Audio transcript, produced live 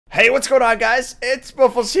Hey, what's going on, guys? It's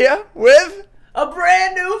Woofless here with a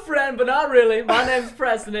brand new friend, but not really. My name's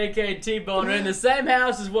Preston, aka T-Bone. We're in the same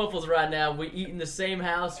house as Woofless right now. We eat in the same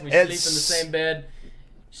house. We sleep in the same bed.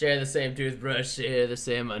 Share the same toothbrush. Share the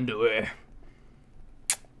same underwear.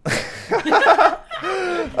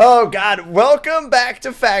 Oh God! Welcome back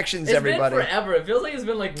to Factions, everybody. It's been forever. It feels like it's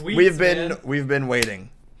been like weeks. We've been waiting.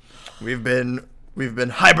 We've been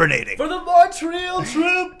hibernating for the Montreal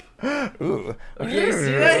trip. Ooh. Okay, you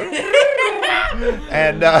see that?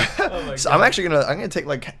 And oh so I'm gonna take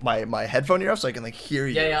like my headphone ear off so I can like hear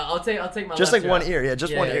you. Yeah, I'll take my just left like one out. ear. Yeah,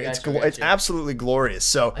 just one ear. It's absolutely glorious.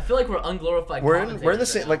 So I feel like we're unglorified. We're in the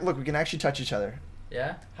same. Like, look, we can actually touch each other.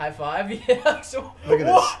 Yeah, high five. Yeah. So, look at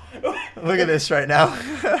this. Look at this right now.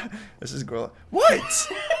 This is gorilla. What?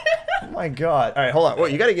 Oh my God! All right, hold on. Well,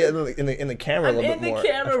 you gotta get in the camera a little bit more.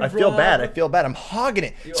 Camera, I feel bad. I feel bad. I'm hogging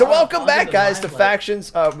it. So welcome back, guys, to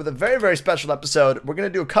Factions with a very special episode. We're gonna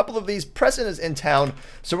do a couple of these. Preston is in town,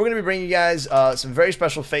 so we're gonna be bringing you guys some very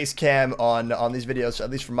special face cam on these videos, at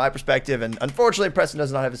least from my perspective. And unfortunately, Preston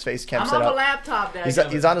does not have his face cam set up. I'm on a laptop.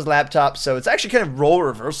 He's on his laptop, so it's actually kind of role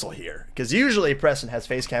reversal here, because usually Preston has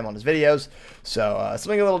face cam on his videos. So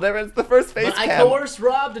something a little different. It's the first face cam. I coerced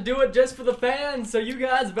Rob to do it just for the fans, so you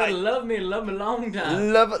guys better love me long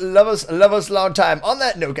time. Love us long time. On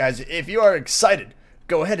that note, guys, if you are excited,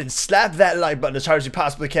 go ahead and slap that like button as hard as you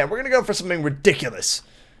possibly can. We're gonna go for something ridiculous.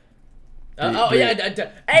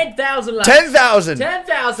 8,000 likes. 10,000.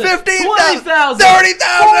 10,000. 15,000. 20,000.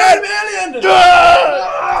 30,000. 40 million.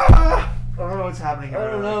 I don't know what's happening. I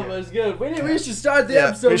don't know, but it's good. We should start the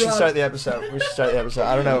episode. We should start the episode.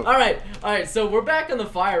 I don't know. All right. So we're back on the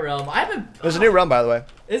Fire Realm. There's a new realm, by the way.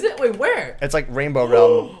 Is it? Wait, where? It's like Rainbow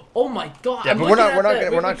Realm. Oh my God! Yeah, but we're not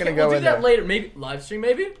gonna go we'll in do that there. later. Maybe live stream.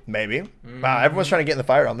 Maybe. Wow, everyone's trying to get in the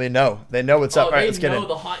Fire Realm. They know what's up. All right, let's get in.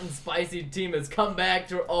 The hot and spicy team has come back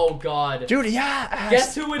to. Oh God. Dude, yeah.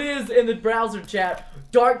 Guess who it is in the browser chat?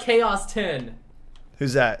 Dark Chaos 10.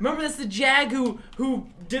 Who's that? Remember that's the Jag who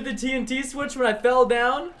did the TNT switch when I fell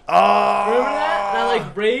down? Oh! Remember that? And I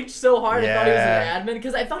like raged so hard I thought he was an admin,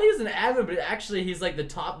 because I thought he was an admin, but actually he's like the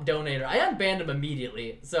top donator. I unbanned him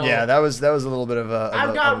immediately. So yeah, that was a little bit of a.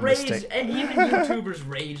 I've got raged, mistake. and even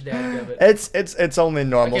YouTubers raged at it. It's only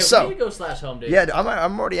normal. Okay, so we need to go /home, dude. Yeah,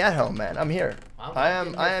 I'm already at home, man. I'm here.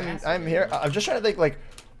 I'm here. I'm just trying to think like.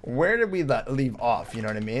 Where did we leave off? You know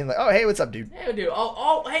what I mean? Like, oh, hey, what's up, dude? Hey, dude.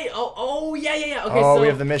 Oh, yeah. Okay, oh, so we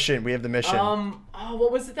have the mission. What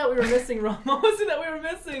was it that we were missing, Ron? What was it that we were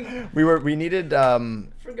missing? We needed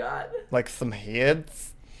forgot. like some heads.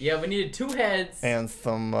 Yeah, we needed 2 heads. And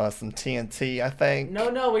some TNT, I think.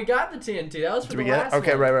 No, we got the TNT. That was for the last one.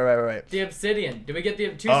 Okay, right. The obsidian. Did we get the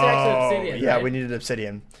 2 stacks of obsidian? Yeah, right? we needed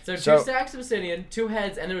obsidian. So 2 stacks of obsidian, 2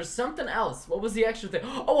 heads, and there was something else. What was the extra thing?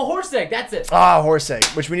 Oh, a horse egg. That's it. Ah, horse egg,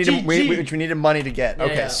 which we needed money to get. Yeah,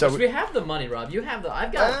 okay, yeah. so we have the money, Rob. You have the.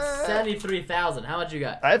 I've got 73,000. How much you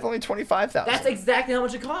got? I have only 25,000. That's exactly how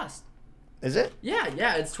much it costs. Is it?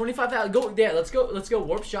 Yeah. It's 25,000. Go. Yeah, let's go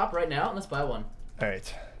warp shop right now and let's buy one. All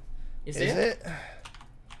right. You see it?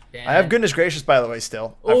 I have goodness gracious, by the way,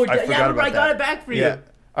 still. Oh, I forgot about I got it back for you. Yeah.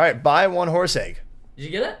 All right, buy 1 horse egg. Did you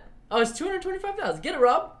get it? Oh, it's 225,000. Get it,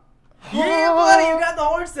 Rob. Yeah, buddy, you got the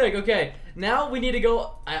horse egg. Okay, now we need to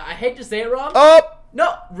go. I hate to say it, Rob. Oh!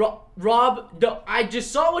 No, Rob, no, I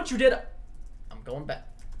just saw what you did. I'm going back.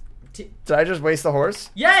 Did I just waste the horse?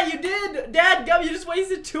 Yeah, you did. Dadgum, you just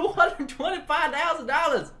wasted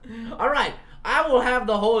 $225,000. All right. I will have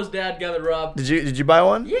the horse, dadgummit, Rob. Did you buy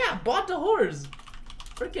one? Yeah, I bought the horse.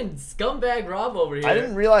 Freaking scumbag Rob over here. I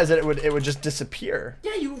didn't realize that it would just disappear.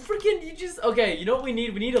 Yeah, you just okay. You know what we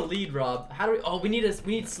need? We need a lead, Rob. How do we? Oh, we need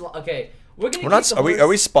okay. We're not. Are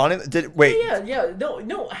we spawning? Wait. Yeah.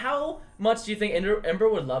 No. How much do you think Ember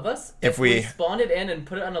would love us if we spawned it in and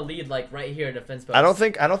put it on a lead like right here at a fence post? I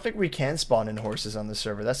don't think we can spawn in horses on this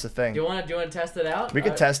server. That's the thing. Do you want to test it out? We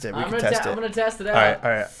could test it. I'm gonna test it out. All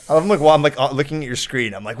right. I'm like looking at your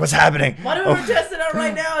screen. I'm like, what's happening? Why do we test it out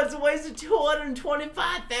right now? It's a waste of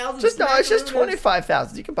 225,000. It's just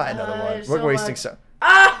 25,000. You can buy another one. We're wasting so.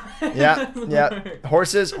 Ah! Yeah.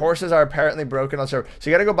 Horses are apparently broken on server. So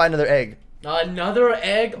you gotta go buy another egg. Another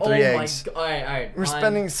egg? 3 eggs. My God. All right. We're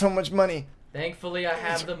spending so much money. Thankfully, I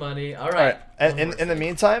have the money. All right. And in the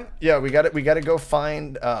meantime, yeah, we got to go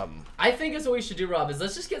find. I think that's what we should do, Rob. Is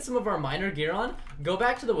let's just get some of our miner gear on, go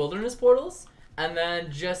back to the wilderness portals, and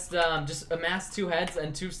then just amass 2 heads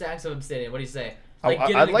and 2 stacks of obsidian. What do you say? Like,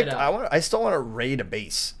 I still want to raid a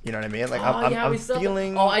base. You know what I mean? Like I'm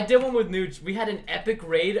feeling. Oh, I did one with Nooch. We had an epic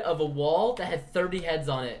raid of a wall that had 30 heads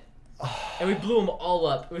on it. and we blew them all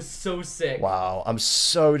up. It was so sick. Wow, I'm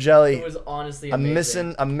so jelly. It was honestly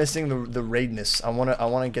amazing. I'm missing the raidness. I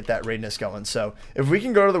wanna get that raidness going. So if we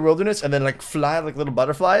can go to the wilderness and then like fly like little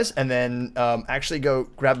butterflies and then actually go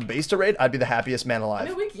grab a base to raid, I'd be the happiest man alive. I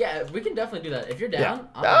mean, we can definitely do that if you're down.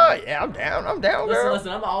 Yeah, I'm down.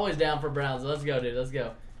 Listen, I'm always down for Browns. Let's go, dude. Let's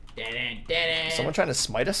go. Someone trying to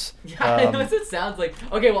smite us? Yeah, I know what it sounds like.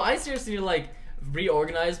 Okay, well, I seriously like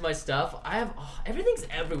reorganize my stuff. I have everything's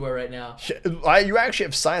everywhere right now. You actually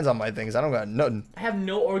have signs on my things. I don't got nothing. I have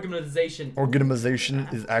no organization. Organization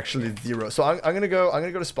is actually 0. So I'm gonna go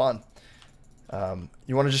to spawn.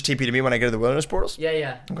 You want to just TP to me when I go to the wilderness portals?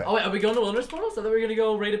 Yeah. Okay. Oh wait, are we going to wilderness portals? I thought we were gonna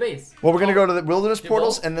go raid a base. Well, we're gonna go to the wilderness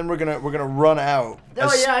portals and then we're gonna run out.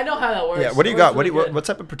 Oh yeah, I know how that works. Yeah. What do you got? What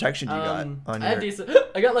type of protection do you got on I have here? decent.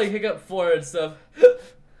 I got like hiccup 4 and stuff.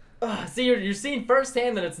 See, you're seeing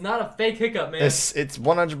firsthand that it's not a fake hiccup, man. It's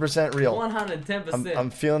 100% real. 110%.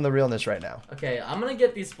 I'm feeling the realness right now. Okay, I'm gonna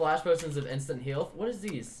get these splash potions of instant heal. What is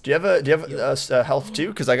these? Do you have health too?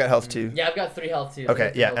 Because I got health too. Yeah, I've got 3 health too.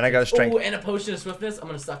 Okay, yeah, and I got a strength. Oh, and a potion of swiftness. I'm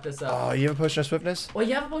gonna suck this up. Oh, you have a potion of swiftness? Oh,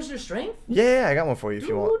 you have a potion of strength? Yeah, I got one for you if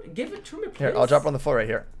you want. Give it to me, please. Here, I'll drop it on the floor right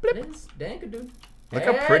here. Dang it, dude. Look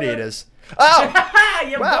how pretty it is. Oh!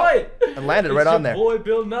 Yeah, wow. boy. I landed right on there. Boy,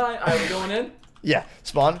 Bill Nye. All right, we going in? Yeah,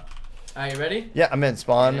 spawn. All right, you ready? Yeah, I'm in.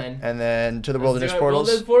 Spawn, and then to the wilderness portals.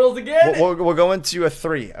 Wilderness portals again. We'll go into a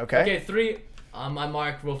 3, okay? Okay, 3. On my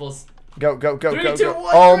mark, Woofles. Go. 3, 2,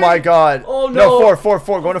 1, oh my god. Oh no. No, 4.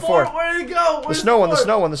 Going to 4. Where did it go? The snow one.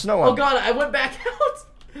 Oh god, I went back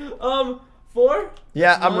out. 4.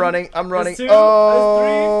 Yeah, I'm running. That's 2.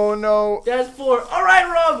 Oh that's 3. no. That's 4. All right,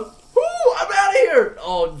 Rob. Whoo, I'm out of here.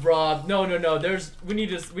 Oh, Rob. No. We need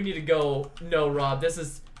to go. No, Rob.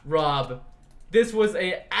 This was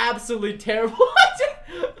a absolutely terrible.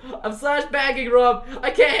 I'm bagging, Rob.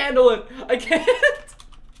 I can't handle it. I can't.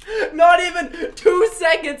 Not even 2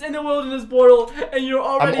 seconds in the wilderness portal, and you're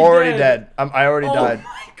already. I'm already dead. I already died. Oh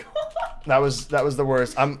my god. That was the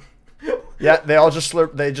worst. Yeah, they all just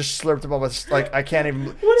slurped. They just slurped them all. Like I can't even.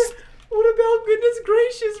 What about goodness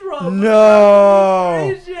gracious, Rob? No.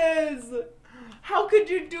 Goodness gracious. How could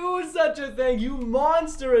you do such a thing, you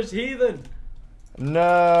monstrous heathen?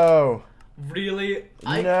 No. Really?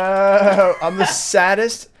 No. I'm the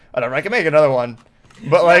saddest. Whatever, I can make another one.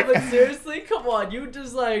 But like, but seriously, come on, you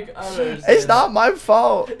just like, I don't understand. It's not my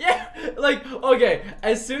fault. Yeah, like, okay,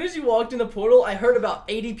 as soon as you walked in the portal, I heard about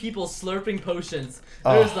 80 people slurping potions.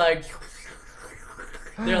 There's like,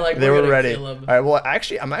 they were ready. All right, well,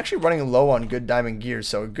 I'm actually running low on good diamond gear,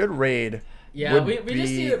 so a good raid. Yeah, we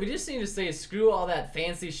just need to say screw all that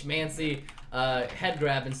fancy schmancy head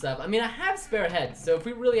grab and stuff. I mean, I have spare heads, so if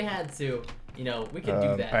we really had to, you know, we could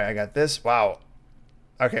do that. All right, I got this. Wow.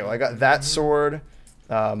 Okay, well, I got that sword.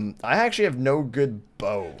 I actually have no good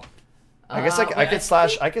bow. I guess I could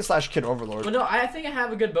slash Kid Overlord. Well, no, I think I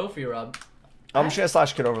have a good bow for you, Rob. I'm just gonna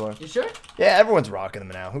slash Kid Overlord. You sure? Yeah, everyone's rocking them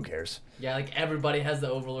now. Who cares? Yeah, like everybody has the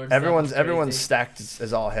Overlord. Everyone's stacked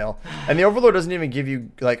as all hell, and the Overlord doesn't even give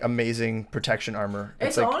you like amazing protection armor.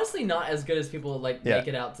 It's like, honestly not as good as people like make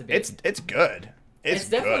it out to be. It's good. It's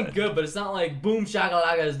definitely good, but it's not like boom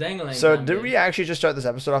shakalaka is dangling. So did we actually just start this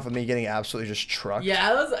episode off with me getting absolutely just trucked?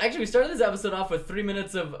 Yeah, we started this episode off with 3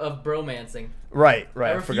 minutes of bromancing. Right.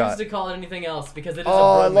 I forgot. refuse to call it anything else because it is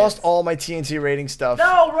I lost all my TNT rating stuff.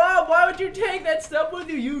 No, Rob, why would you take that stuff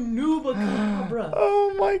with you, you noob?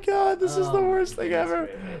 Oh my god, this is the worst thing ever.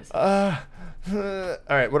 All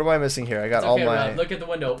right, what am I missing here? I got all my. Rob, look at the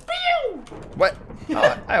window. What?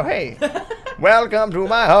 Oh, hey. Welcome to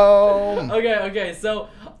my home. Okay. So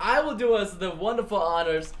I will do us the wonderful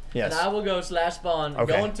honors. Yes. And I will go slash spawn,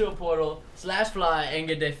 go into a portal, slash fly, and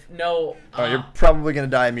get oh, you're probably gonna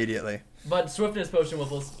die immediately. But swiftness potion,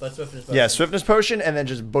 Woofles. Yeah, swiftness potion, and then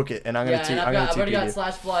just book it, and I'm gonna. I've already got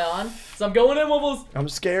slash fly on, so I'm going in, Woofles. I'm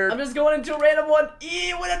scared. I'm just going into a random one.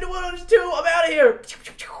 When I do 1, 2, I'm out of here.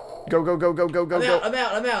 Go. I'm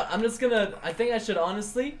out. I'm just gonna. I think I should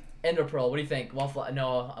honestly Ender Pearl. What do you think?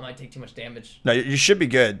 No, I might take too much damage. No, you should be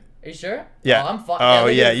good. Are you sure? Yeah. Oh, I'm fine. Oh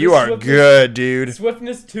yeah, you are good, dude.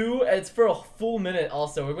 Swiftness 2. It's for a full minute.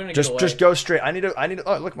 Also, we're gonna just go straight. I need to.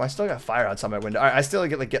 Oh look, I still got fire outside my window. All right, I still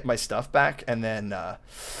get my stuff back, and then.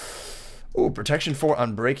 Protection 4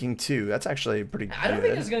 on breaking 2. That's actually pretty good. I don't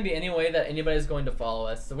think there's gonna be any way that anybody's going to follow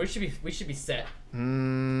us. So we should be set.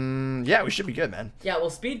 Yeah, we should be good, man. Yeah, well,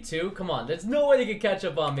 speed 2. Come on, there's no way they can catch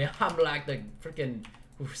up on me. I'm like the freaking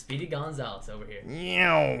Speedy Gonzales over here.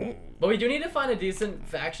 Yeah. But we do need to find a decent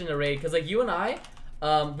faction to raid, because like you and I,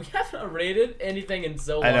 we haven't raided anything in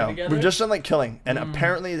so long together. We've just done like killing, and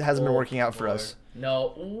apparently it hasn't been working out for us.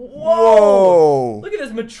 No. Whoa. Look at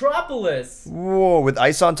this metropolis. Whoa, with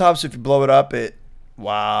ice on top, so if you blow it up, it...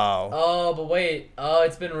 Wow. Oh, but wait. Oh,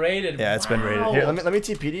 it's been raided. Yeah, it's been raided. Here, let me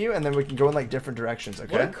TP to you, and then we can go in like different directions,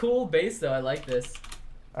 okay? What a cool base, though. I like this.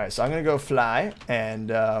 All right, so I'm going to go fly,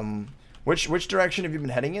 and which direction have you been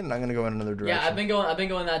heading in? I'm going to go in another direction. Yeah, I've been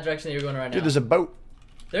going that direction that you're going right now. Dude, there's a boat.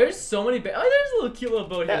 There's so many. Oh, there's a little cute little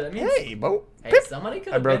boat here. That means. Hey, boat. Hey, somebody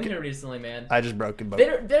could have been here recently, man. I just broke a boat.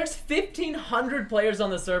 There's 1,500 players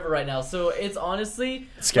on the server right now, so it's honestly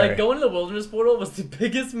scary. like going to the wilderness portal was the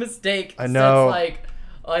biggest mistake. I know. Since, like,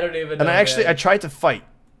 I don't even know. And I tried to fight.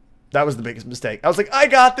 That was the biggest mistake. I was like, I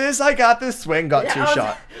got this. Swing, got two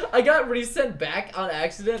shot. I got resent back on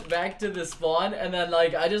accident back to the spawn, and then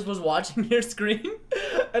like I just was watching your screen,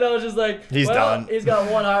 and I was just like, he's done. He's got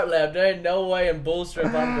one heart left. There ain't no way in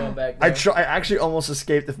bullstrip I'm going back there. I actually almost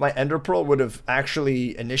escaped. If my Ender Pearl would have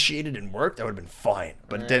actually initiated and worked, that would have been fine.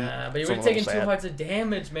 But it didn't. But you were taking 2 hearts of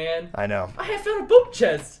damage, man. I know. I found a boat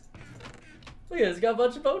chest. Look at this, got a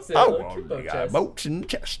bunch of boats in. Oh, we got boats in the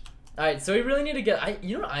chest. All right, so we really need to get.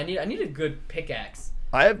 You know what I need? I need a good pickaxe.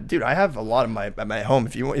 I have a lot of at my home.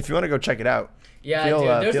 If you want to go check it out. Yeah,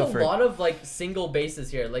 dude. There's a lot of like single bases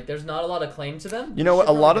here. Like, there's not a lot of claim to them. You know what?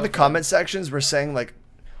 A lot of the comment sections were saying like,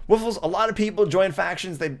 Woofles. A lot of people join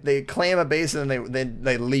factions. They claim a base and then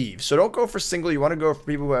they leave. So don't go for single. You want to go for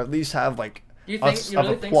people who at least have like a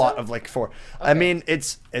plot of like 4. Okay. I mean,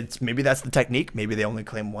 it's maybe that's the technique. Maybe they only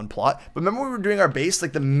claim 1 plot. But remember, when we were doing our base,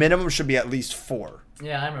 like the minimum should be at least 4.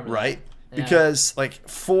 Yeah, I remember. Right? That. Because like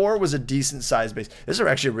 4 was a decent size base. This is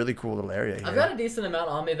actually a really cool little area here. I've got a decent amount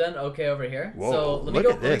on me then. Okay, over here. Whoa, so let me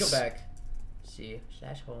go back. See,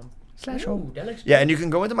 /home. Ooh, that looks good. Yeah, and you can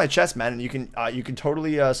go into my chest, man, and you can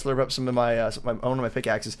totally slurp up some of my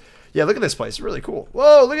pickaxes. Yeah, look at this place. Really cool.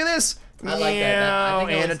 Whoa, look at this. I like that. I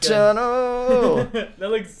think in a tunnel. That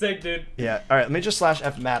looks sick, dude. Yeah. All right, let me just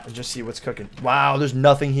 /F map and just see what's cooking. Wow, there's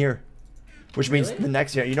nothing here. Which means the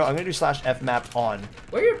next year, you know, I'm gonna do /F map on.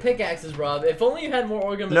 Where are your pickaxes, Rob? If only you had more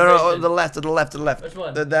organization. No, to the left. Which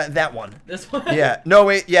one? That one. This one? Yeah. No,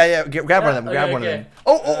 wait. Yeah. Grab one of them. Okay, grab one of them.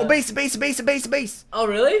 Oh, base. Oh,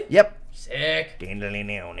 really? Yep. Sick.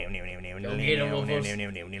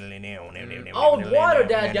 Oh, water,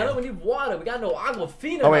 Dad. Damn it, we need water. We got no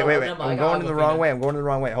aquafina. Oh, wait. I'm going the wrong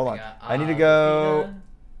way. Hold on. I need to go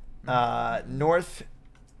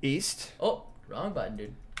northeast. Oh, wrong button,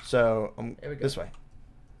 dude. So this way.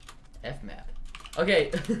 F map.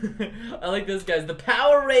 Okay, I like this, guys. The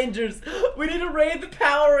Power Rangers. We need to raid the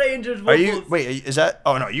Power Rangers. Are you? Wait, is that?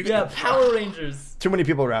 Oh no, you. Yeah, Power Rangers. Too many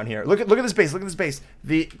people around here. Look at this base. Look at this base.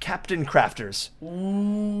 The Captain Crafters.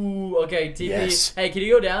 Ooh. Okay, TP. Yes. Hey, can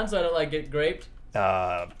you go down so I don't like get graped?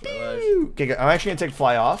 Okay, I'm actually gonna take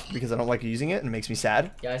fly off because I don't like using it and it makes me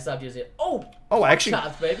sad. Yeah, I stopped using it. Oh, actually.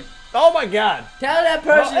 Chops, baby. Oh my God. Tell that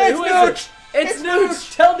person who is it? It's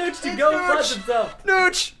Nooch. Tell Nooch to go front himself.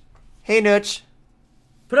 Nooch. Hey, Nooch.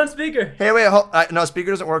 Put on speaker. Hey, wait. No,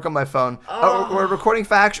 speaker doesn't work on my phone. We're recording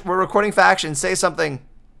faction. We're recording faction. Say something.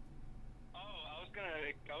 Oh, I was gonna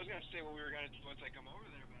say what we were gonna do once I come over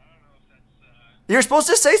there, but I don't know if that's. You're supposed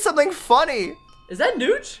to say something funny. Is that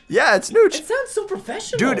Nooch? Yeah, it's Nooch. It sounds so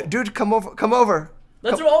professional. Dude, come over.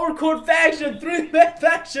 Let's all record faction. 3-man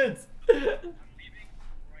factions.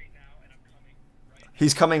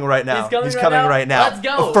 He's coming right now. He's coming right now. Let's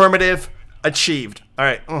go. Affirmative. Achieved. All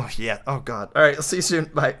right. Oh yeah. Oh God. All right. I'll see you soon.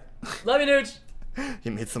 Bye. Love you, Nooch. He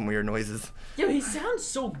made some weird noises. Yo, he sounds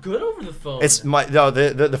so good over the phone. It's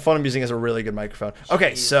the phone I'm using is a really good microphone.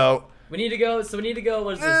 Okay, so we need to go.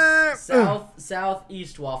 What is this?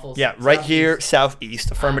 Southeast waffles. Yeah, right here, southeast.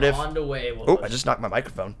 Affirmative. I'm on the way. Oh, I just knocked my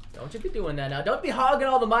microphone. Don't you be doing that now. Don't be hogging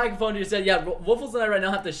all the microphone. You said, yeah, Woofles and I right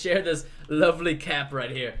now have to share this lovely cap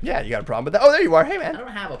right here. Yeah, you got a problem with that? Oh, there you are. Hey, man. I don't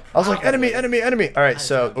have a problem. I was like, enemy. All right,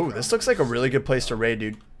 so, this looks like a really good place to raid,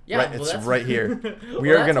 dude. Yeah, right, it's right here.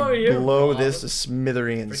 We are gonna blow this to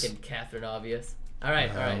smithereens. Freaking Catherine, obvious. All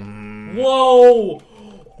right. Whoa!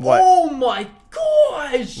 What? Oh my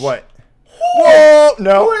gosh! What? Whoa!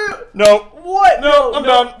 No! What? No! I'm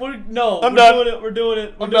done. I'm done. We're doing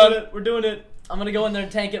it. I'm gonna go in there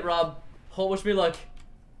and tank it, Rob. Wish me luck.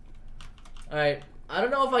 All right. I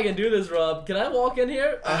don't know if I can do this, Rob. Can I walk in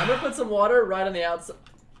here? I'm gonna put some water right on the outside.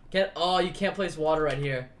 Oh, you can't place water right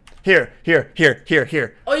here. Here.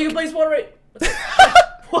 Oh, you can place water right.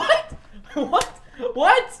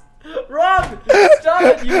 What? Rob, stop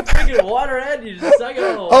it! You freaking waterhead! You just suck it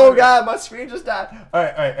all the water. Oh God, my screen just died. All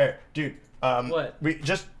right, dude. What?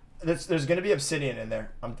 There's gonna be obsidian in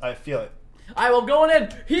there. I feel it. All right, well, I'm going in.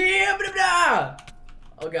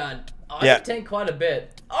 Oh God. Oh, I can tank quite a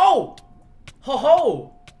bit. Oh,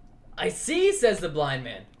 ho! I see, says the blind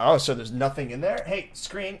man. Oh, so there's nothing in there? Hey,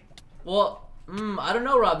 screen. Well, I don't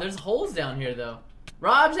know, Rob. There's holes down here, though.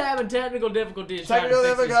 Rob's having technical difficulties Technical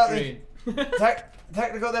trying to difficulty. fix his screen.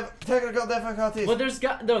 Technical difficulties. Well,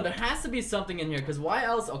 there has to be something in here, because why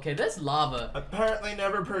else? Okay, that's lava. Apparently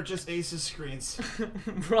never purchased Asus screens.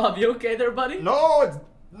 Rob, you okay there, buddy? No, it's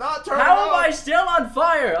not turning How am on. I still on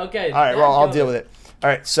fire? Okay. All right, well, I'll deal with it. All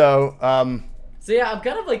right, so, So yeah, I'm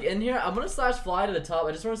kind of like in here. I'm gonna slash fly to the top.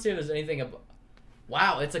 I just want to see if there's anything.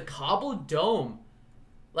 Wow, it's a cobbled dome.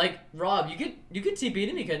 Like, Rob, you could TP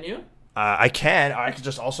to me, couldn't you? I can. I could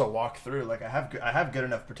just also walk through. Like, I have good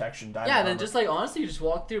enough protection. Yeah, then just like honestly, you just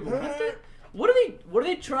walk through. But what are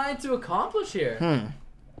they trying to accomplish here?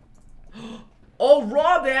 Oh,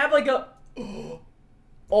 Rob, they have like a.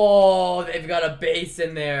 Oh, they've got a base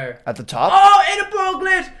in there. At the top? Oh, and a ball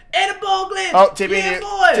glitch! And a ball glitch! Oh, TP yeah, you.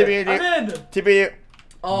 boy! TP you. I'm in! TP you.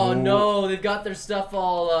 Oh, no, they've got their stuff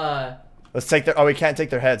all, Let's take their... Oh, we can't take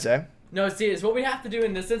their heads, eh? No, see, is what we have to do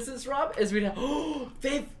in this instance, Rob, is we'd have... Oh,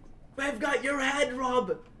 they've got your head,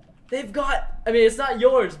 Rob! They've got... I mean, it's not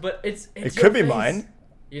yours, but it's It your could be face. mine.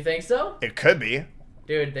 You think so? It could be.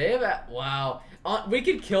 Dude, they have a... Wow. We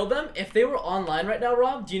could kill them if they were online right now,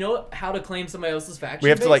 Rob. Do you know how to claim somebody else's faction? We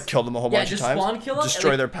have to, base? like, kill them a whole bunch of just times. spawn kill them.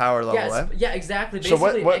 Destroy their power level, eh? Yeah, exactly. So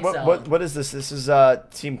Basically, what is this? This is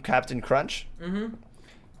Team Captain Crunch? Mm-hmm.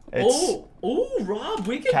 It's Oh, Rob,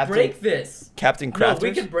 we could break this. Captain Crafters? No,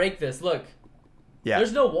 we could break this. Look. Yeah.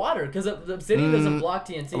 There's no water because the obsidian doesn't block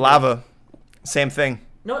TNT. Lava. Same thing.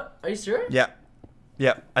 No, are you sure? Yeah.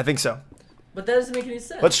 Yeah, I think so. But that doesn't make any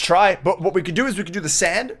sense. Let's try. But what we could do is we could do the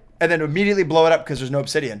sand and then immediately blow it up because there's no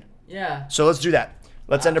obsidian. Yeah. So let's do that.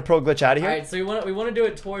 Let's end a pro glitch out of here. All right, so we want to do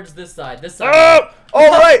it towards this side. This side. Oh!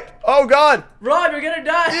 Oh, right! Oh, God! Rob, you're gonna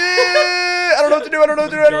die! Yeah! I don't know what to do. I don't know what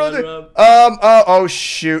to do. I don't know what to do. Rob. Oh,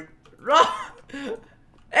 shoot. Rob!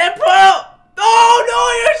 And pro!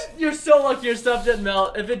 Oh, no! You're so lucky your stuff didn't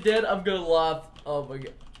melt. If it did, I'm gonna laugh. Oh, my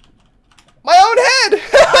God. My own head!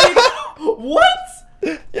 What?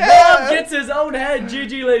 Yeah! Rob gets his own head.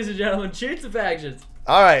 GG, ladies and gentlemen. Cheats of factions.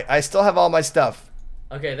 Alright, I still have all my stuff.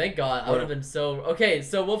 Okay, thank God. I would have been so... Okay,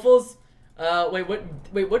 so Woofles...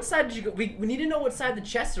 Wait, what side did you go? We need to know what side the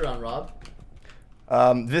chests are on, Rob.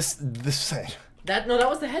 This side. No, that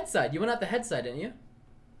was the head side. You went out the head side, didn't you?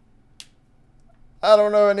 I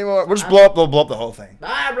don't know anymore. We'll just blow up the whole thing.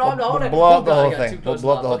 Ah, Rob, We'll hold it. blow up the God, I whole got thing. too We'll close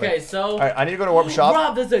blow up the whole okay, thing. so... Alright, I need to go to warp shop.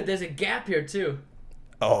 Rob, there's a gap here, too.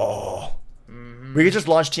 Oh. We could just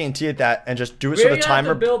launch TNT at that and just do it We're so the gonna timer...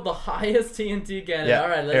 have to build the highest TNT cannon. Yeah.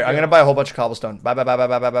 Alright, let's Here, go. I'm gonna buy a whole bunch of cobblestone. Bye, bye, bye, bye,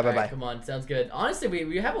 bye, bye, bye, Alright, bye. come on, sounds good. Honestly,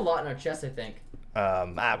 we have a lot in our chest, I think.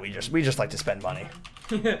 We just like to spend money.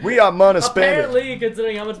 We are money spenders. Apparently,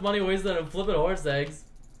 considering how much money we wasted on flipping horse eggs.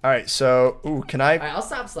 Alright, so... Ooh, can I... Alright, I'll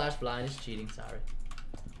stop slash flying. It's cheating, sorry.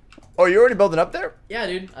 Oh, you're already building up there? Yeah,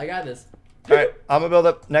 dude, I got this. Alright, I'm gonna build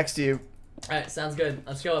up next to you. Alright, sounds good.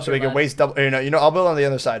 Let's go up So here, we can bud. waste double... You know, I'll build on the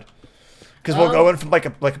other side. Because we'll go in from like a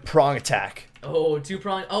prong attack. Oh,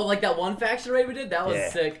 two-prong. Oh, like that one faction raid we did? That was Yeah.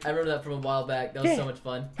 sick. I remember that from a while back. That was so much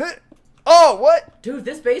fun. Oh, what? Dude,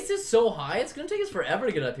 this base is so high. It's gonna take us forever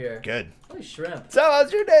to get up here. Good. Holy shrimp. So,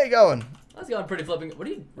 how's your day going? That's going pretty flipping. What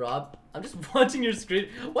are you, Rob? I'm just watching your screen.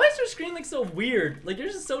 Why is your screen like so weird? Like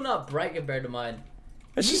yours is so not bright compared to mine.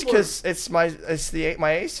 It's just because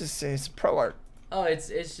my ace is pro art. Oh,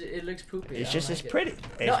 it looks poopy. It's I just don't it's like pretty.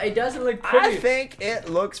 No, it doesn't look pretty. I think it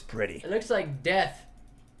looks pretty. It looks like death.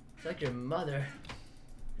 It's like your mother.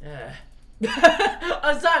 Yeah.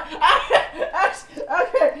 I'm sorry.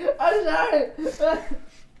 Okay, I'm sorry.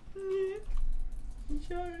 I'm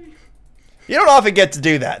sorry. You don't often get to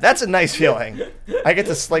do that. That's a nice feeling. I get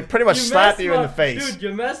to like pretty much slap you in the face. Dude,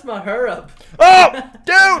 you messed my her up. Oh,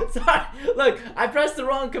 dude! Sorry. Look, I pressed the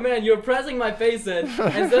wrong command. You were pressing my face in.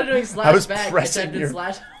 Instead of doing slash I was back, I pressing typed in your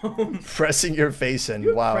slash home. pressing your face in. You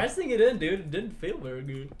were Wow. pressing it in, dude. It didn't feel very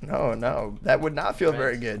good. No, that would not feel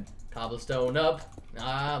very good. Cobblestone up.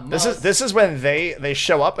 Ah, This is when they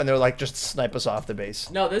show up and they're like just snipe us off the base.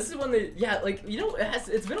 No, this is when like you know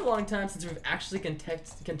it's been a long time since we've actually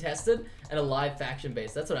contested at a live faction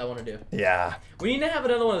base. That's what I want to do. Yeah. We need to have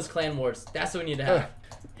another one of those clan wars. That's what we need to have.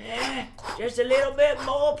 Just a little bit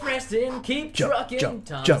more, Preston. Keep trucking.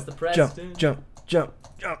 Thomas the Preston. Jump. I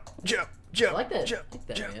like that. I like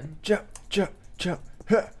that, man. Jump.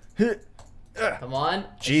 Come on.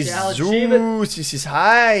 Jesus, Achieve it. this is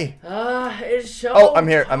high. It's so Oh, I'm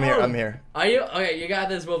here. Are you? Okay, you got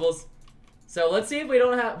this, Wibbles. So let's see if we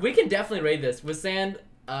don't have. We can definitely raid this with sand.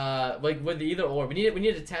 Like with the either or. We need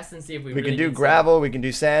to test and see if we. We really can do need gravel. We can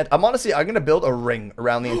do sand. I'm gonna build a ring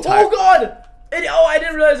around the entire. Oh God! Oh, I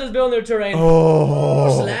didn't realize I was building their terrain.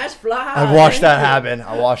 Oh. Slash fly. I watched that happen.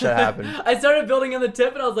 I watched that happen. I started building on the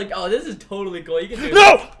tip, and I was like, oh, this is totally cool. You can do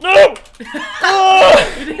No! No!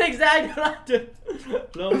 Oh! You did exactly what I did.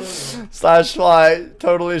 No. Slash fly.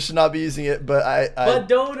 Totally should not be using it, but But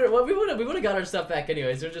don't. Well, we would have got our stuff back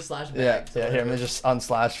anyways. They're just slash back. Yeah, So yeah. Here, I'm gonna just on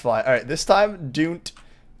slash fly. All right, this time, don't.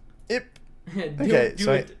 Ip. Okay,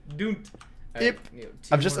 so don't. Ip.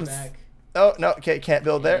 I'm just. Oh no! Okay, can't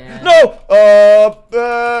build there. Yeah. No.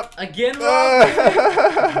 Again, Rob?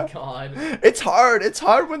 Oh, God. It's hard. It's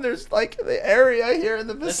hard when there's like the area here in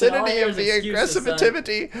the vicinity Listen, of the excuses, son.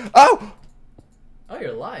 aggressivity. Oh. Oh,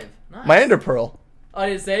 you're alive. Nice. My ender pearl. Oh,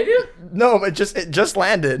 did it save you? No, it just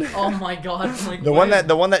landed. Oh my God! Like, the one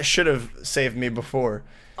that should have saved me before.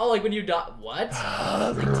 Oh, like when you died. What?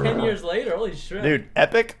 Like 10 years later. Holy shit. Dude,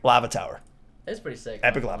 epic lava tower. That's pretty sick.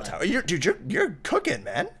 Epic lava tower. You're cooking,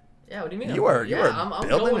 man. Yeah, what do you mean? You are I'm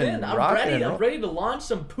building going and in. I'm rocking ready. and I'm ready to launch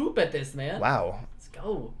some poop at this, man. Wow. Let's go.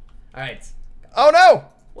 All right. Oh no!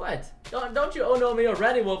 What? Don't you oh no me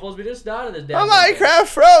already, Woofles? We just started this damn. Oh, Minecraft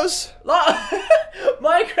froze.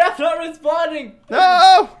 Minecraft not responding.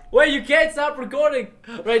 No. Wait, you can't stop recording.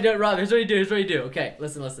 Right, no, Rob. Here's what you do. Here's what you do. Okay,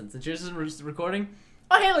 listen. Since yours isn't recording.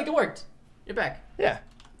 Oh, hey, look, it worked. You're back. Yeah.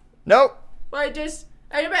 Nope. Wait, hey,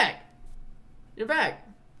 you're back. You're back.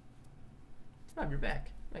 Rob, you're back.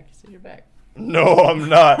 Like you said, you're back. No, I'm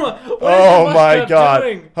not. Oh my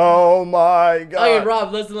God. Oh my God. Okay,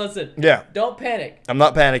 Rob, listen. Yeah. Don't panic. I'm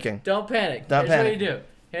not panicking. Don't panic. Don't panic.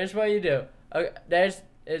 Here's what you do. Okay,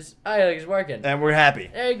 it's working. And we're happy.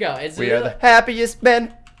 There you go. We are the happiest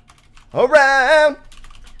men around.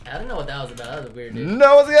 I don't know what that was about. That was weird, dude.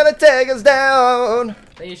 No one's gonna take us down. I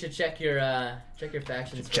think you should check your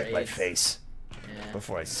factions. Check my face Yeah.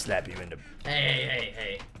 before I slap you into.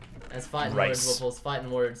 Hey. That's fighting Rice. words, Woofles. Fighting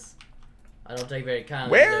words. I don't take very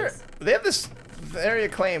kindly. Where they have this area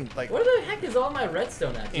claimed like. Where the heck is all my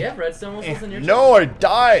redstone at? Do you have redstone, Woofles, in your No, I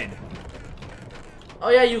died. Oh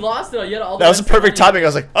yeah, you lost it. You had all the That was the perfect timing. I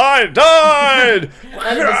was like, I died. And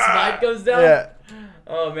then the smite goes down. Yeah.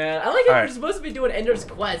 Oh man, I like how we're supposed to be doing Ender's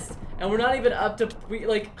quest, and we're not even up to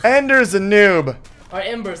Ender's a noob. Or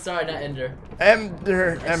Ember, sorry, not Ender.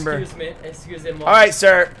 Ember. Excuse me. All right,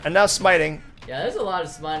 sir. Enough smiting. Yeah, there's a lot of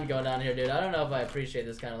smiting going on here, dude. I don't know if I appreciate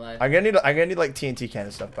this kind of life. I'm gonna need like TNT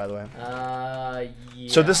cannon stuff, by the way. Yeah.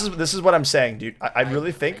 So this is what I'm saying, dude. I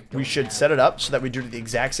really think we should set it up so that we do it at the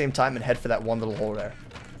exact same time and head for that one little hole there.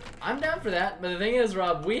 I'm down for that, but the thing is,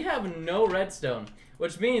 Rob, we have no redstone,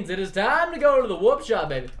 which means it is time to go to the whoop shop,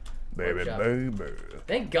 baby. Baby.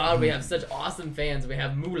 Thank God we have such awesome fans. We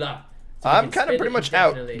have Moolah. So I'm kind of pretty much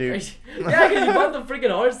out, dude. Yeah, because you bought the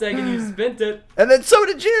freaking horse egg and you spent it. And then so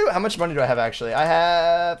did you. How much money do I have actually? I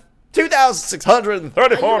have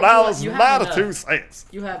 $2,634.92.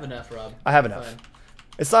 You have enough, Rob. I have enough. Fine.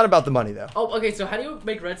 It's not about the money though. Oh, okay. So how do you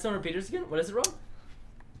make redstone repeaters again? What is it, Rob?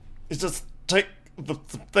 It's just take the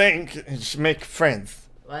thing and just make friends.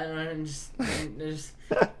 I don't know. Just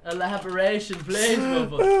elaboration, please,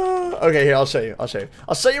 Woofles. Okay, here I'll show you. I'll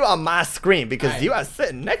show you on my screen because you are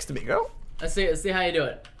sitting next to me, girl. Let's see how you do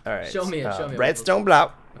it. All right. Show me it. Show me it. Redstone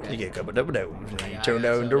block. Okay. You get a couple double. Turn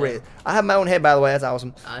on the red. I have my own head, by the way. That's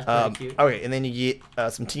awesome. That's pretty cute. Okay, and then you get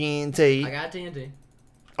some TNT. I got TNT.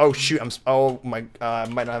 Oh shoot! Oh my! I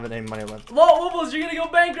might not have any money left. Whoa, Woofles, you're gonna go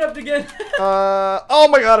bankrupt again. Oh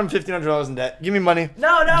my God! I'm $1,500 in debt. Give me money.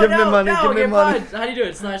 No, Give me money. Give me money. Fine. How do you do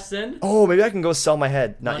it? /send. Oh, maybe I can go sell my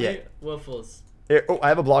head. Not money? yet. Woofles. Here, I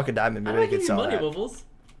have a block of diamond. Maybe I can sell money, that. Woofles.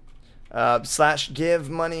 /give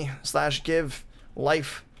money. /give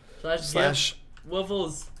life. /give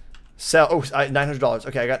Woofles. Sell. Oh, $900.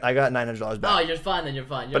 Okay, I got $900 back. Oh, you're fine then. You're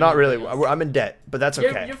fine. But not really. I'm in debt. But that's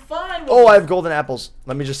okay. You're fine. Woofles. Oh, I have golden apples.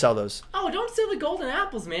 Let me just sell those. Oh, don't sell the golden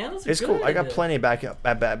apples, man. Those are It's good. cool. I got plenty back at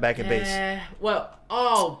base. Well,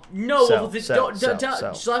 oh no, Sell, Woofles. sell, Don't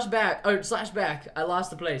sell. /back. I lost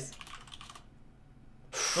the place.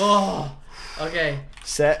 Oh, okay.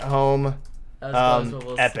 Set home. That was close,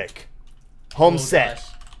 Woofles. Epic. Home Oh, set. gosh.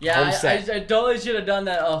 Yeah, Home I set. totally should have done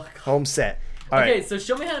that. Oh. Home set. All Okay, right. so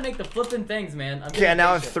show me how to make the flipping things, man. Okay,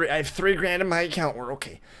 now I have $3,000 in my account. We're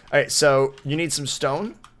okay. All right, so you need some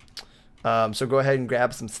stone. So go ahead and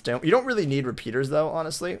grab some stone. You don't really need repeaters though,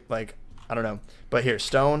 honestly. Like, I don't know. But here,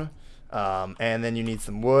 stone. And then you need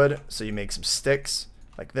some wood. So you make some sticks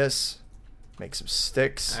like this. Make some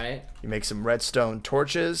sticks. All right. You make some redstone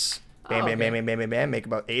torches. Bam, Oh, bam, bam, bam, bam, bam, bam. Make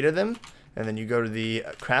about 8 of them. And then you go to the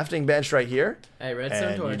crafting bench right here. Hey, redstone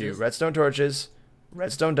and torches. you do redstone torches,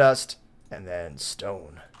 redstone dust, and then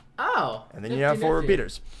stone. Oh. And then you have 4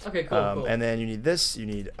 repeaters. Okay, cool. And then you need this. You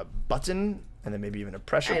need a button, and then maybe even a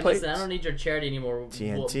pressure Hey, plate. listen, I don't need your charity anymore.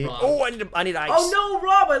 TNT. Rob. Oh, I need ice. Oh no,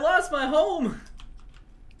 Rob! I lost my home.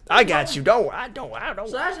 I got you. I don't.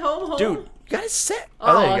 Slash home. Dude, you gotta set.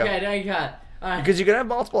 Oh, there you okay, go. there you go. Alright. Because you can have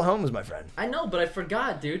multiple homes, my friend. I know, but I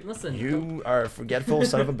forgot, dude. Listen. You are a forgetful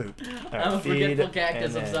son of a boot. Right, I'm a forgetful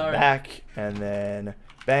cactus. I'm sorry. Back, and then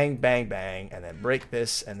bang, bang, bang, and then break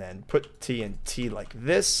this, and then put TNT like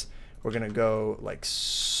this. We're gonna go like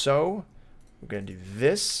so. We're gonna do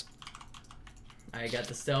this. I got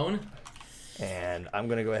the stone. And I'm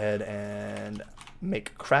gonna go ahead and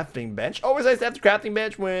make a crafting bench. Always nice to have the crafting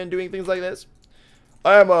bench when doing things like this.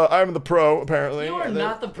 I'm the pro, apparently. You are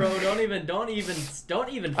not the pro. Don't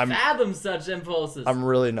even fathom such impulses. I'm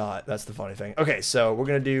really not. That's the funny thing. Okay, so we're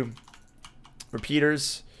gonna do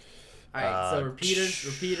repeaters. All right, so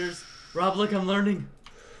repeaters. Rob, look, I'm learning.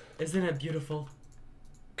 Isn't it beautiful?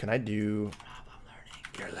 Can I do? Rob, I'm learning.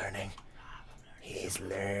 You're learning. Rob, I'm learning. He's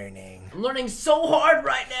learning. I'm learning so hard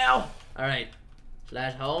right now. All right.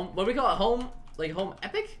 Slash home. What do we call it? Home? Like home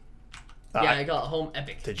epic? Yeah, I call it home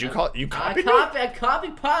epic. Did you call it? You copied me? I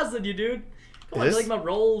copy-pasted you, dude. Come on, I feel like my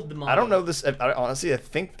role demon. I don't know this. Honestly, I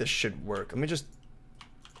think this should work. Let me just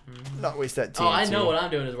not waste that TNT. Oh, I know what I'm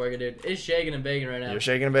doing is working, dude. It's shaking and baking right now. You're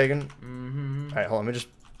shaking and baking? Mm-hmm. All right, hold on. Let me just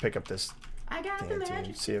pick up this I got the magic.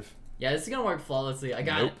 TNT. See if. Yeah, this is gonna work flawlessly. I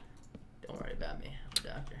got it. Don't worry about me. I'm a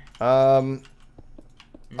doctor.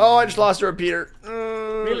 Oh, I just lost a repeater.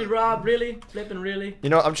 Really, Rob? Really? Flipping really? You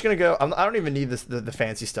know, I'm just gonna go. I don't even need this the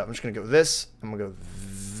fancy stuff. I'm just gonna go this. I'm gonna go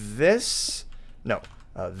this. No,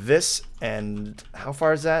 this and how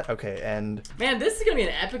far is that? Okay, and man, this is gonna be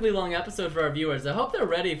an epically long episode for our viewers. I hope they're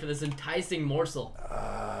ready for this enticing morsel.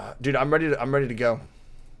 dude, I'm ready to go.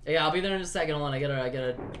 Yeah, I'll be there in a second. Hold on, I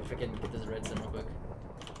gotta freaking get this redstone real quick.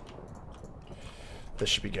 This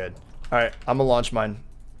should be good. All right, I'm gonna launch mine.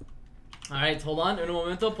 All right, hold on. Un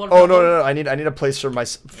momento, por Oh favor. no! I need a place for my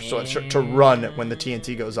to run when the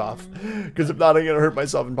TNT goes off. Because if not, I'm gonna hurt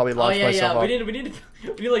myself and probably launch myself off. We need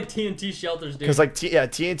like TNT shelters, dude. Because like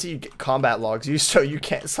TNT combat logs so you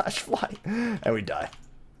can't /fly and we die.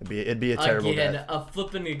 It'd be a terrible death.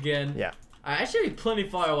 Flipping again. Yeah. I should be plenty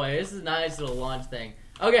far away. This is a nice little launch thing.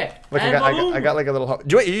 Okay. Look, I got like a little.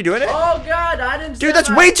 Are you doing it? Oh God, I didn't. Dude, that's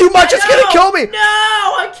way too much. It's gonna kill me. No,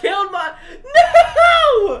 I killed my.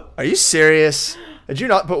 No. Are you serious? Did you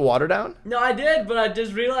not put water down? No, I did, but I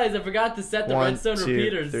just realized I forgot to set the redstone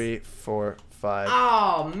repeaters. 1, 2, 3, 4, 5.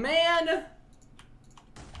 Oh man.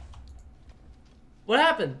 What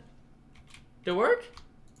happened? Did it work?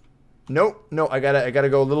 Nope. No, I gotta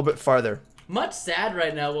go a little bit farther. Much sad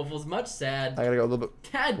right now, Woofles. Much sad. I gotta go a little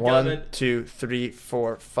bit. God damn 1, it. 2, 3,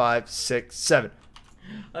 4, 5, 6, 7.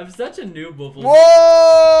 I'm such a noob, Woofles.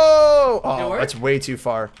 Whoa! Oh, that's way too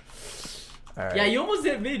far. All right. Yeah, you almost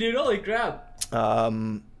hit me, dude. Holy crap. All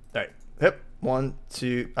right. Hip. 1,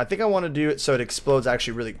 2. I think I want to do it so it explodes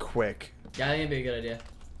actually really quick. Yeah, I think it'd be a good idea.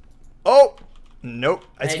 Oh! Nope.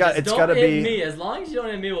 It's Hey, gotta don't hit be me. As long as you don't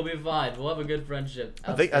hit me, we'll be fine. We'll have a good friendship.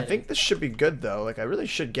 I think this should be good though. Like I really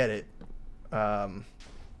should get it. Oh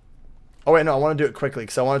wait, no, I want to do it quickly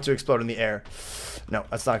because I want it to explode in the air. No,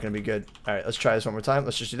 that's not gonna be good. All right, let's try this one more time.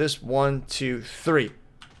 Let's just do this. 1, 2, 3.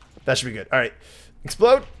 That should be good. All right,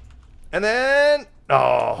 explode, and then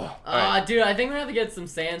right. Dude, I think we have to get some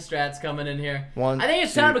sand strats coming in here. 1, I think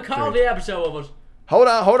it's 2, time to call 3. the episode, Woofles. Hold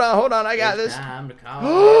on. I got this. Time to call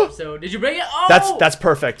the episode. Did you bring it? Oh, That's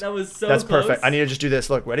perfect. That was so That's close. perfect. I need to just do this.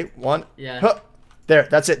 Look, ready? 1. Yeah. Huh. There.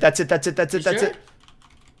 That's it. That's it. Sure?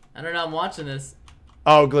 I don't know. I'm watching this.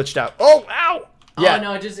 Oh, glitched out. Oh, ow. Yeah. Oh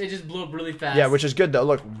no, it just blew up really fast. Yeah, which is good though.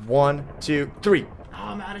 Look, 1, 2, 3. Oh,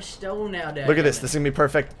 I'm out of stone now, Dad. Look at this. This is gonna be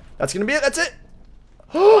perfect. That's gonna be it. That's it.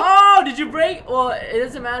 Oh, did you break? Well, it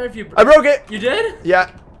doesn't matter if you. I broke it. You did?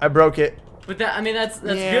 Yeah, I broke it. But that, I mean, that's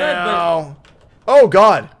good. But oh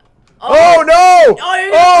God. Oh no.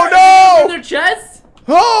 Oh no. In their chest?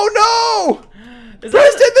 Oh no.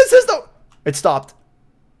 Preston, this is the. It stopped.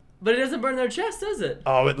 But it doesn't burn their chest, does it?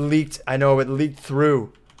 Oh, it leaked. I know it leaked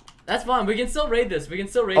through. That's fine. We can still raid this.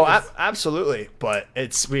 Oh, absolutely. But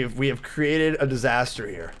we have created a disaster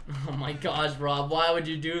here. Oh my gosh, Rob! Why would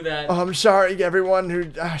you do that? Oh, I'm sorry, everyone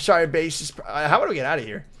who. Sorry, base. How do we get out of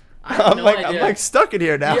here? I have no idea. I'm like stuck in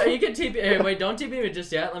here now. Yeah, you can TP. Hey, wait, don't TP me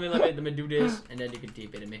just yet. Let me do this, and then you can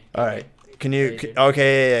TP to me. All right. Can you?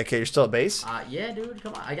 Okay, okay. You're still at base. Yeah, dude.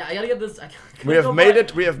 Come on. I gotta get this. We have made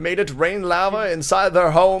it. We have made it rain lava inside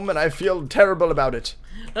their home, and I feel terrible about it.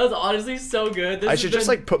 That was honestly so good. I should just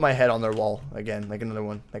like put my head on their wall again, like another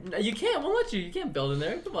one. Like you can't. Won't let you. You can't build in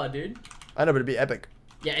there. Come on, dude. I know, but it'd be epic.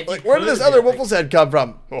 Yeah. If like, where did this other Woofless head come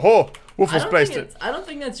from? Oh, Woofless Preston. I don't think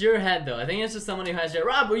think that's your head though. I think it's just someone who has your.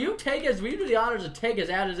 Rob, will you do the honors of take us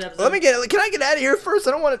out of this episode? Can I get out of here first?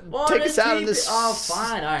 I don't want to take us out of this. Oh,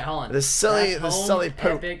 fine. All right, hold on. This silly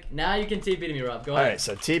poop. Epic. Now you can TP to me, Rob. Go ahead. All right,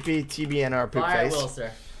 so TBNR poop Fire face. will,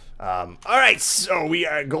 sir. All right, so we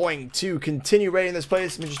are going to continue raiding this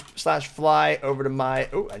place. Let me just /fly over to my.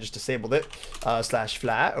 Oh, I just disabled it.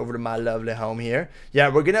 /fly over to my lovely home here. Yeah,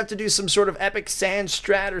 we're gonna have to do some sort of epic sand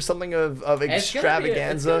strat or something of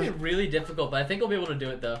extravaganza. It's gonna be really difficult, but I think we'll be able to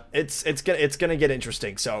do it though. It's gonna get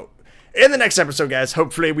interesting. So in the next episode, guys,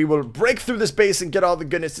 hopefully we will break through this base and get all the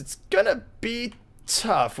goodness. It's gonna be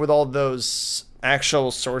tough with all those actual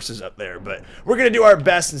sources up there, but we're gonna do our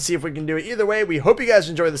best and see if we can do it. Either way, we hope you guys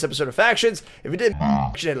enjoyed this episode of Factions. If you did,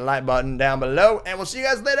 hit the like button down below, and we'll see you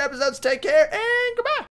guys in later episodes. Take care and goodbye.